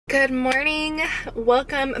Good morning,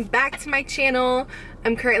 welcome back to my channel.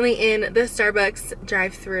 I'm currently in the Starbucks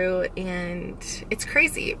drive-thru and it's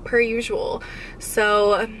crazy per usual.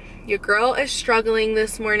 So your girl is struggling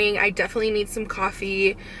this morning. I definitely need some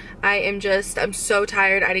coffee. I'm so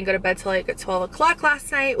tired. I didn't go to bed till like 12 o'clock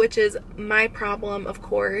last night, which is my problem, of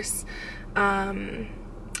course.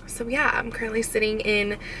 So yeah, I'm currently sitting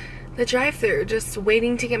in the drive-thru just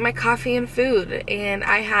waiting to get my coffee and food, and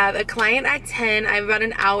I have a client at 10. I have about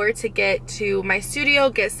an hour to get to my studio,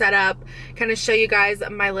 get set up, kind of show you guys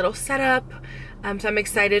my little setup. So I'm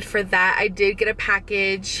excited for that. I did get a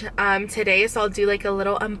package today, so I'll do like a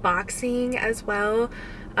little unboxing as well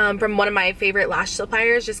from one of my favorite lash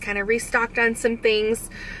suppliers, just kind of restocked on some things.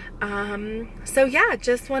 So yeah,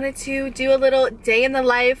 just wanted to do a little day in the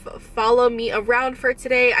life, follow me around for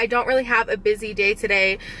today. I don't really have a busy day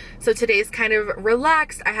today, so today's kind of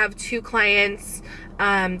relaxed. I have two clients,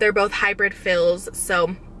 they're both hybrid fills,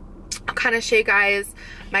 so I'll kind of show you guys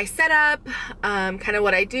my setup, kind of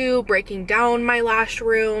what I do, breaking down my lash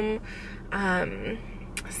room.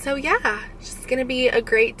 So yeah, just gonna be a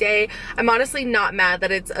great day. I'm honestly not mad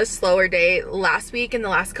that it's a slower day. Last week and the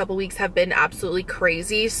last couple weeks have been absolutely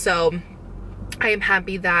crazy, so I am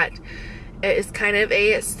happy that it is kind of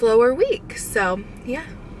a slower week. So yeah,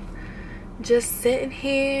 just sitting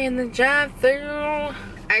here in the drive-thru.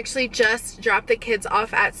 I actually just dropped the kids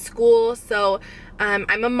off at school, so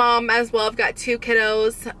I'm a mom as well. I've got two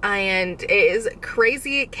kiddos and it is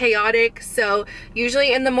crazy chaotic. So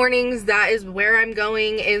usually in the mornings, that is where I'm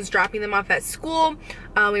going, is dropping them off at school.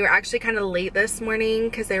 We were actually kind of late this morning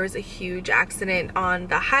because there was a huge accident on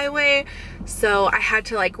the highway. So I had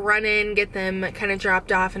to like run in, get them kind of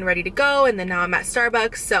dropped off and ready to go. And then now I'm at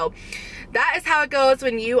Starbucks. So that is how it goes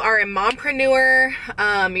when you are a mompreneur.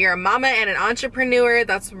 You're a mama and an entrepreneur.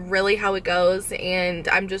 That's really how it goes. And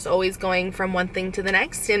I'm just always going from one thing to the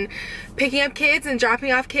next and picking up kids and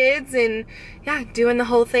dropping off kids and yeah, doing the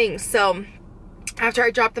whole thing. So after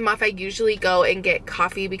I drop them off, I usually go and get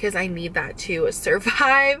coffee because I need that to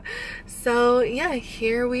survive. So yeah,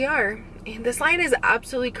 here we are. And this line is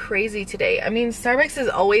absolutely crazy today. I mean, Starbucks is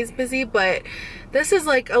always busy, but this is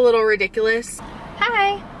like a little ridiculous.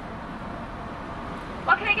 Hi.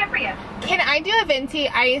 What can I get for you? Can I do a venti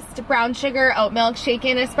iced brown sugar oat milk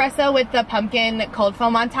shaken espresso with the pumpkin cold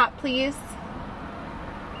foam on top, please?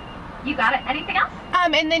 You got it. Anything else?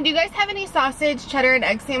 And then do you guys have any sausage, cheddar, and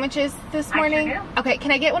egg sandwiches this morning? I sure do. Okay, can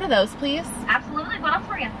I get one of those, please? Absolutely. What else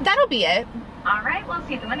for you? That'll be it. All right. We'll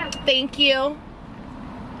see you at the window. Thank you.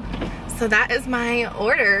 So that is my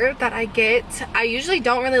order that I get. I usually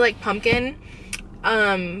don't really like pumpkin,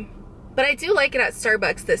 but I do like it at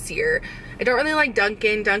Starbucks this year. I don't really like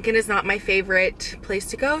Dunkin'. Dunkin' is not my favorite place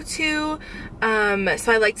to go to.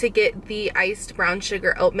 So I like to get the iced brown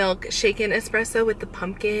sugar oat milk shaken espresso with the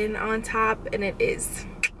pumpkin on top, and it is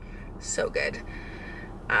so good.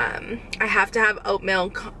 I have to have oat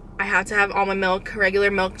milk. I have to have almond milk. Regular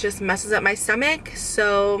milk just messes up my stomach.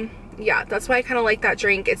 So yeah, that's why I kind of like that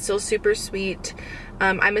drink. It's still super sweet.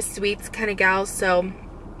 I'm a sweets kind of gal, so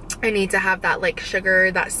I need to have that like sugar,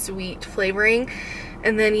 that sweet flavoring.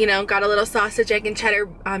 And then, you know, got a little sausage, egg, and cheddar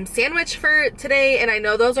sandwich for today. And I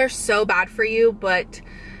know those are so bad for you, but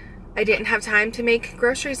I didn't have time to make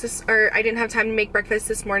groceries I didn't have time to make breakfast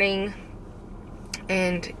this morning.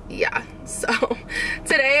 And yeah, so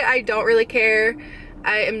today I don't really care.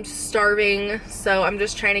 I am starving, so I'm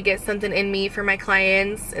just trying to get something in me for my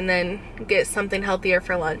clients and then get something healthier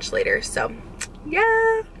for lunch later. So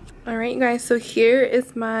yeah. All right, you guys, so here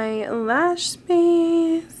is my lash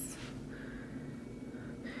space.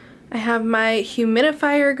 I have my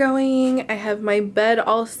humidifier going. I have my bed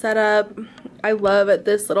all set up. I love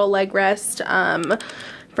this little leg rest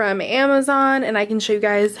from Amazon, and I can show you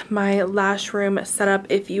guys my lash room setup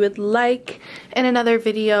if you would like in another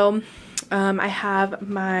video. I have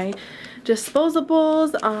my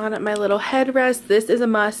disposables on my little headrest. This is a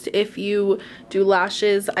must if you do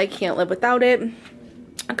lashes. I can't live without it.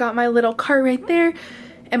 I got my little cart right there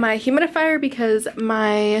and my humidifier because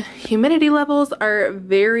my humidity levels are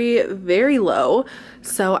very, very low.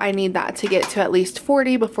 So I need that to get to at least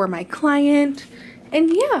 40 before my client. And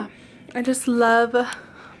yeah, I just love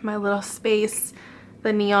my little space.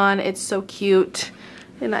 The neon, it's so cute.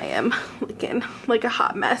 And I am looking like a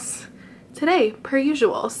hot mess today, per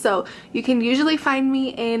usual. So you can usually find me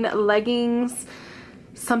in leggings,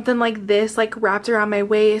 something like this, like wrapped around my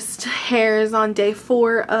waist. Hair is on day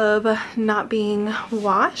 4 of not being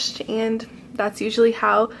washed, and that's usually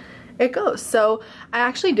how it goes. So I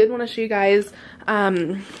actually did want to show you guys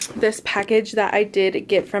this package that I did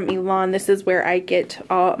get from Elon. This is where I get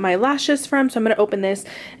all my lashes from, so I'm going to open this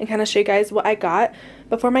and kind of show you guys what I got.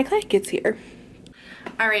 before my client gets here.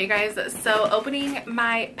 Alright you guys, so opening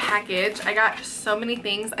my package, I got so many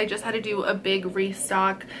things. I just had to do a big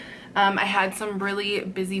restock. I had some really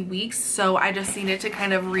busy weeks, so I just needed to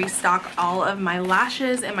kind of restock all of my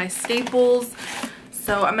lashes and my staples.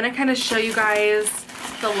 So I'm going to kind of show you guys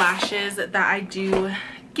the lashes that I do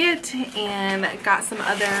get, and got some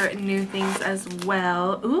other new things as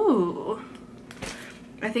well. Ooh,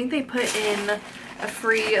 I think they put in a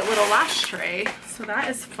free little lash tray, so that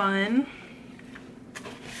is fun.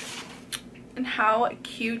 And how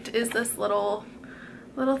cute is this little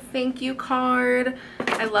thank you card?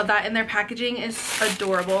 I love that, and their packaging is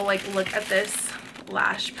adorable. Like, look at this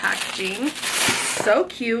lash packaging, so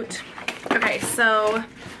cute. Okay, so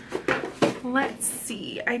let's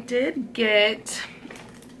see, I did get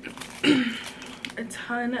a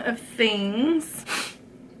ton of things.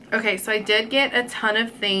 Okay, so I did get a ton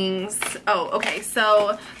of things. Oh, okay,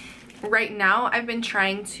 so right now I've been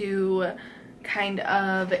trying to kind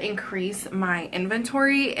of increase my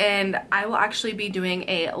inventory, and I will actually be doing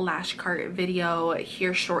a lash cart video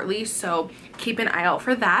here shortly, so keep an eye out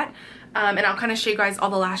for that. And I'll kind of show you guys all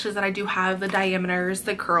the lashes that I do have, the diameters,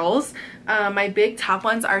 the curls. My big top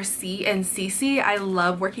ones are C and CC. I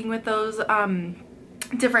love working with those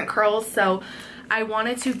different curls, so I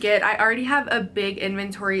wanted to get, I already have a big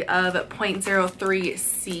inventory of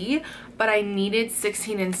 0.03C, but I needed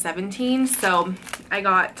 16 and 17, so I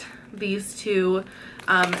got these two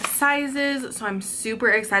sizes. So I'm super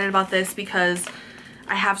excited about this because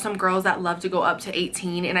I have some girls that love to go up to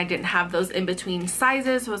 18, and I didn't have those in between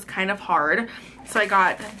sizes, so it was kind of hard. So I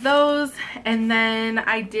got those, and then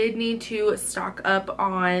I did need to stock up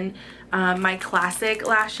on my classic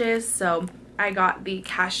lashes. So I got the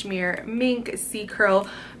Cashmere Mink C Curl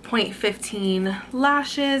 0.15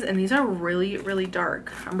 lashes, and these are really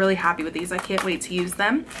dark. I'm really happy with these. I can't wait to use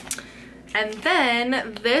them. And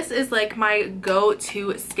then this is like my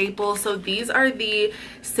go-to staple. So these are the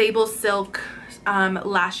Sable Silk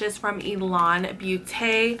lashes from Elan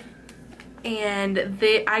Beauté, and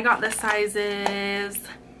I got the sizes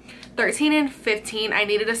 13 and 15. I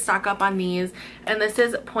needed to stock up on these, and this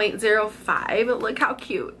is 0.05. Look how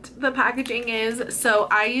cute the packaging is. So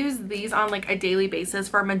I use these on like a daily basis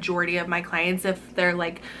for a majority of my clients. If they're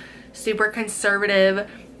like super conservative,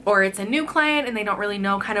 or it's a new client and they don't really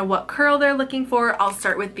know kind of what curl they're looking for, I'll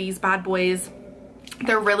start with these bad boys.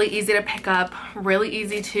 They're really easy to pick up, really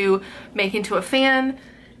easy to make into a fan,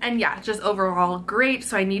 and yeah, just overall great.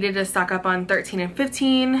 So I needed to stock up on 13 and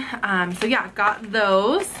 15. So yeah, got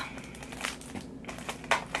those.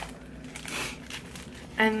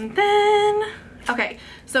 And then, okay,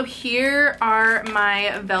 so here are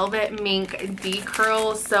my Velvet Mink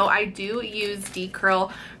D-Curls. So I do use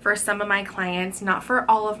D-Curl for some of my clients, not for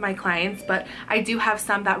all of my clients, but I do have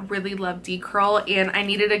some that really love D-Curl, and I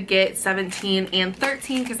needed to get 17 and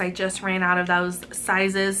 13 because I just ran out of those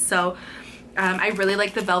sizes. So I really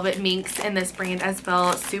like the Velvet Minks in this brand as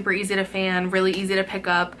well. Super easy to fan, really easy to pick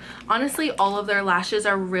up. Honestly, all of their lashes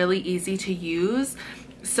are really easy to use.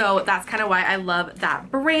 So that's kind of why I love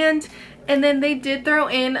that brand. And then they did throw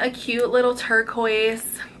in a cute little turquoise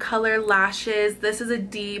color lashes. This is a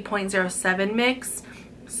D.07 mix.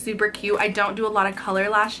 Super cute. I don't do a lot of color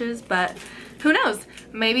lashes, but who knows?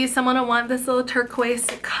 Maybe someone will want this little turquoise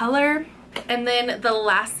color. And then the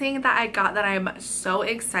last thing that I got that I'm so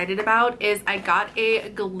excited about is I got a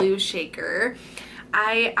glue shaker.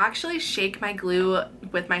 I actually shake my glue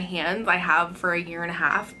with my hands. I have for a year and a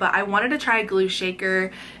half, but I wanted to try a glue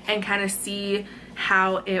shaker and kind of see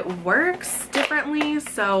how it works differently.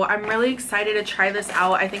 So I'm really excited to try this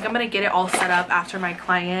out. I think I'm gonna get it all set up after my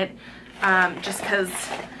client, just because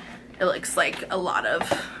it looks like a lot of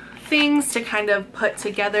things to kind of put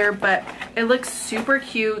together, but it looks super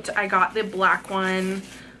cute. I got the black one,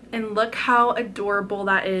 and look how adorable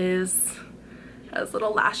that is. Has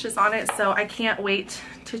little lashes on it, so I can't wait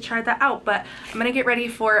to try that out. But I'm gonna get ready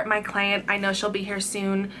for my client. I know she'll be here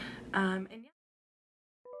soon. And yeah.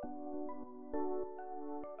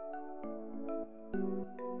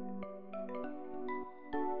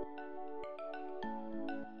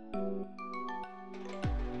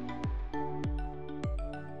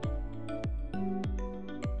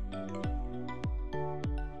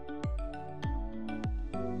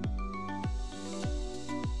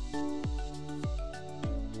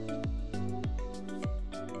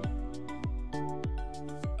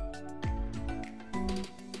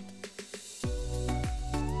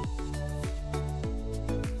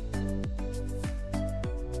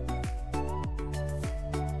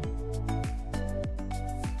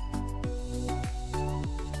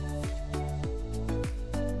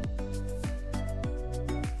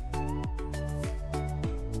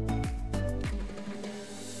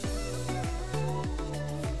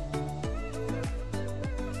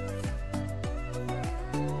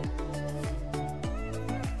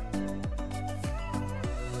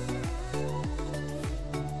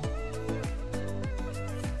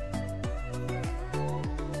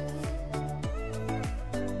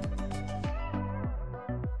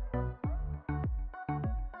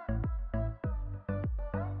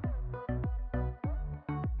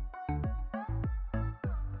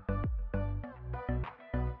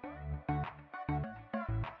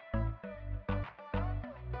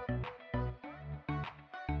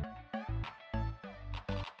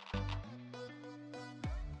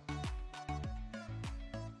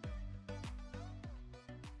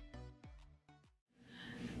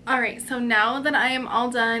 Alright, so now that I am all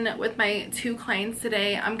done with my 2 clients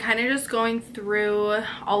today, I'm kind of just going through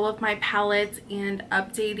all of my palettes and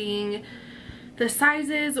updating the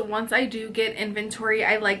sizes. Once I do get inventory,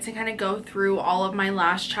 I like to kind of go through all of my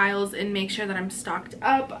lash trials and make sure that I'm stocked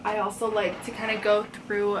up. I also like to kind of go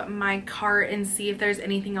through my cart and see if there's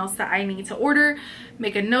anything else that I need to order,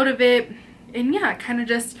 make a note of it. And yeah, kind of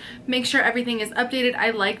just make sure everything is updated. I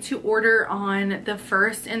like to order on the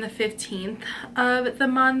 1st and the 15th of the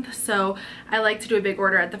month. So I like to do a big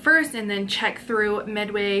order at the 1st and then check through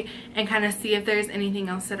midway and kind of see if there's anything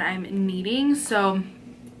else that I'm needing. So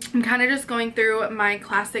I'm kind of just going through my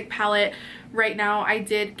classic palette right now. I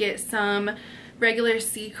did get some regular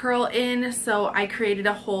C curl in, so I created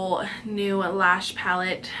a whole new lash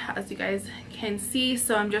palette, as you guys can see.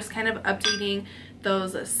 So I'm just kind of updating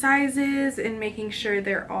those sizes and making sure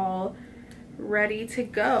they're all ready to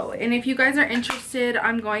go. And if you guys are interested,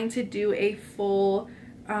 I'm going to do a full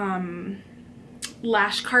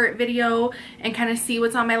lash cart video and kind of see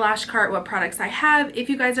what's on my lash cart, what products I have. If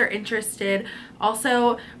you guys are interested,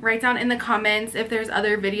 also write down in the comments if there's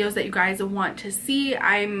other videos that you guys want to see.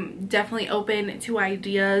 I'm definitely open to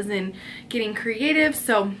ideas and getting creative,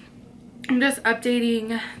 so I'm just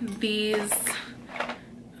updating these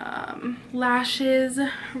lashes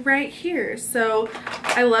right here. So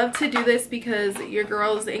I love to do this because your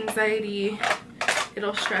girl's anxiety,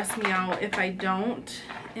 it'll stress me out if I don't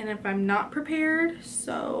and if I'm not prepared,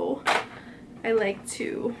 so I like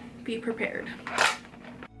to be prepared.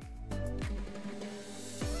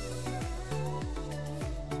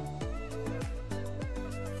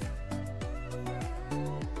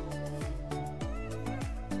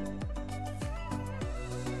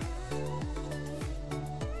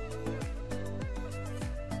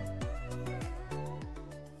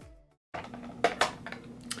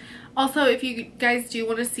 Also, if you guys do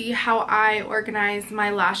want to see how I organize my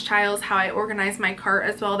lash tiles, how I organize my cart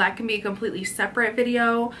as well, that can be a completely separate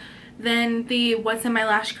video than the what's in my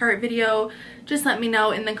lash cart video. Just let me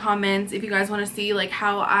know in the comments if you guys want to see like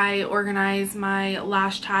how I organize my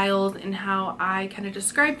lash tiles and how I kind of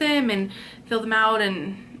describe them and fill them out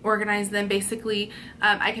and organize them basically.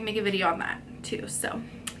 I can make a video on that too, so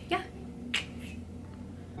yeah.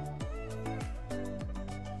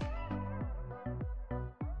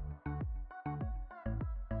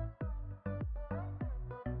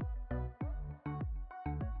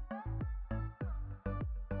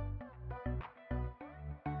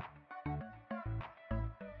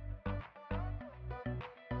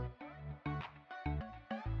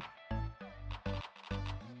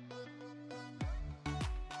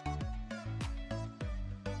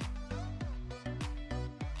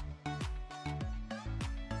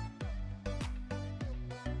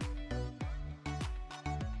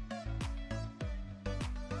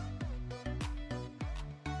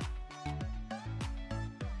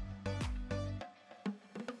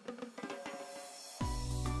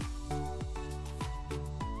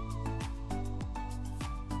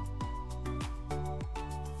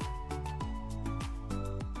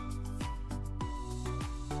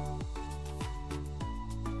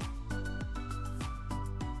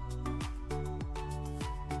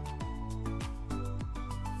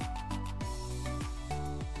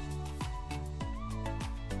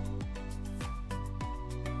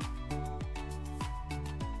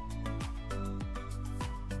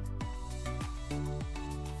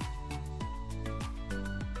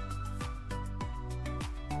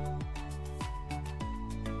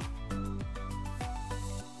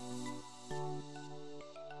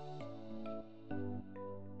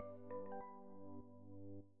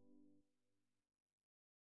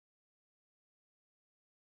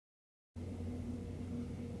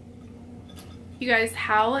 You guys,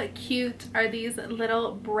 how cute are these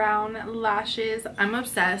little brown lashes? I'm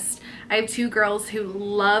obsessed. I have 2 girls who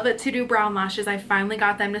love to do brown lashes. I finally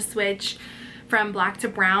got them to switch from black to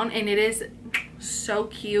brown and it is so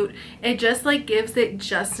cute. It just like gives it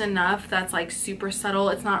just enough that's like super subtle.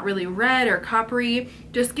 It's not really red or coppery,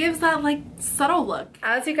 just gives that like subtle look.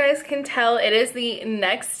 As you guys can tell, it is the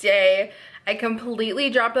next day. I completely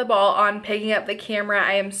dropped the ball on picking up the camera.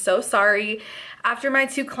 I am so sorry. After my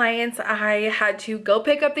 2 clients, I had to go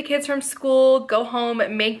pick up the kids from school, go home,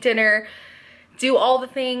 make dinner, do all the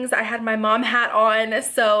things. I had my mom hat on.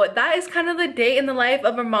 So that is kind of the day in the life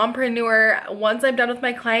of a mompreneur. Once I'm done with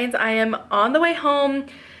my clients, I am on the way home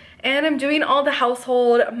and I'm doing all the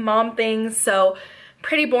household mom things. So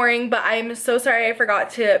pretty boring, but I'm so sorry I forgot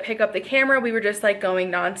to pick up the camera. We were just like going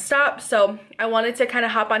nonstop. So I wanted to kind of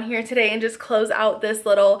hop on here today and just close out this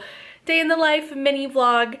little day in the life mini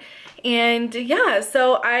vlog And yeah,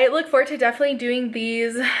 so I look forward to definitely doing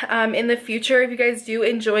these in the future. If you guys do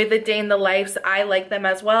enjoy the day in the lives, I like them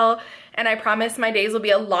as well. And I promise my days will be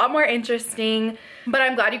a lot more interesting. But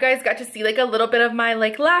I'm glad you guys got to see like a little bit of my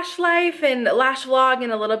like lash life and lash vlog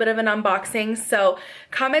and a little bit of an unboxing. So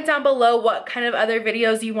comment down below what kind of other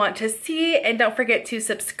videos you want to see, and don't forget to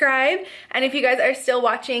subscribe. And if you guys are still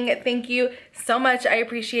watching, thank you so much. I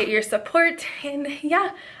appreciate your support, and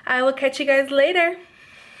yeah, I will catch you guys later.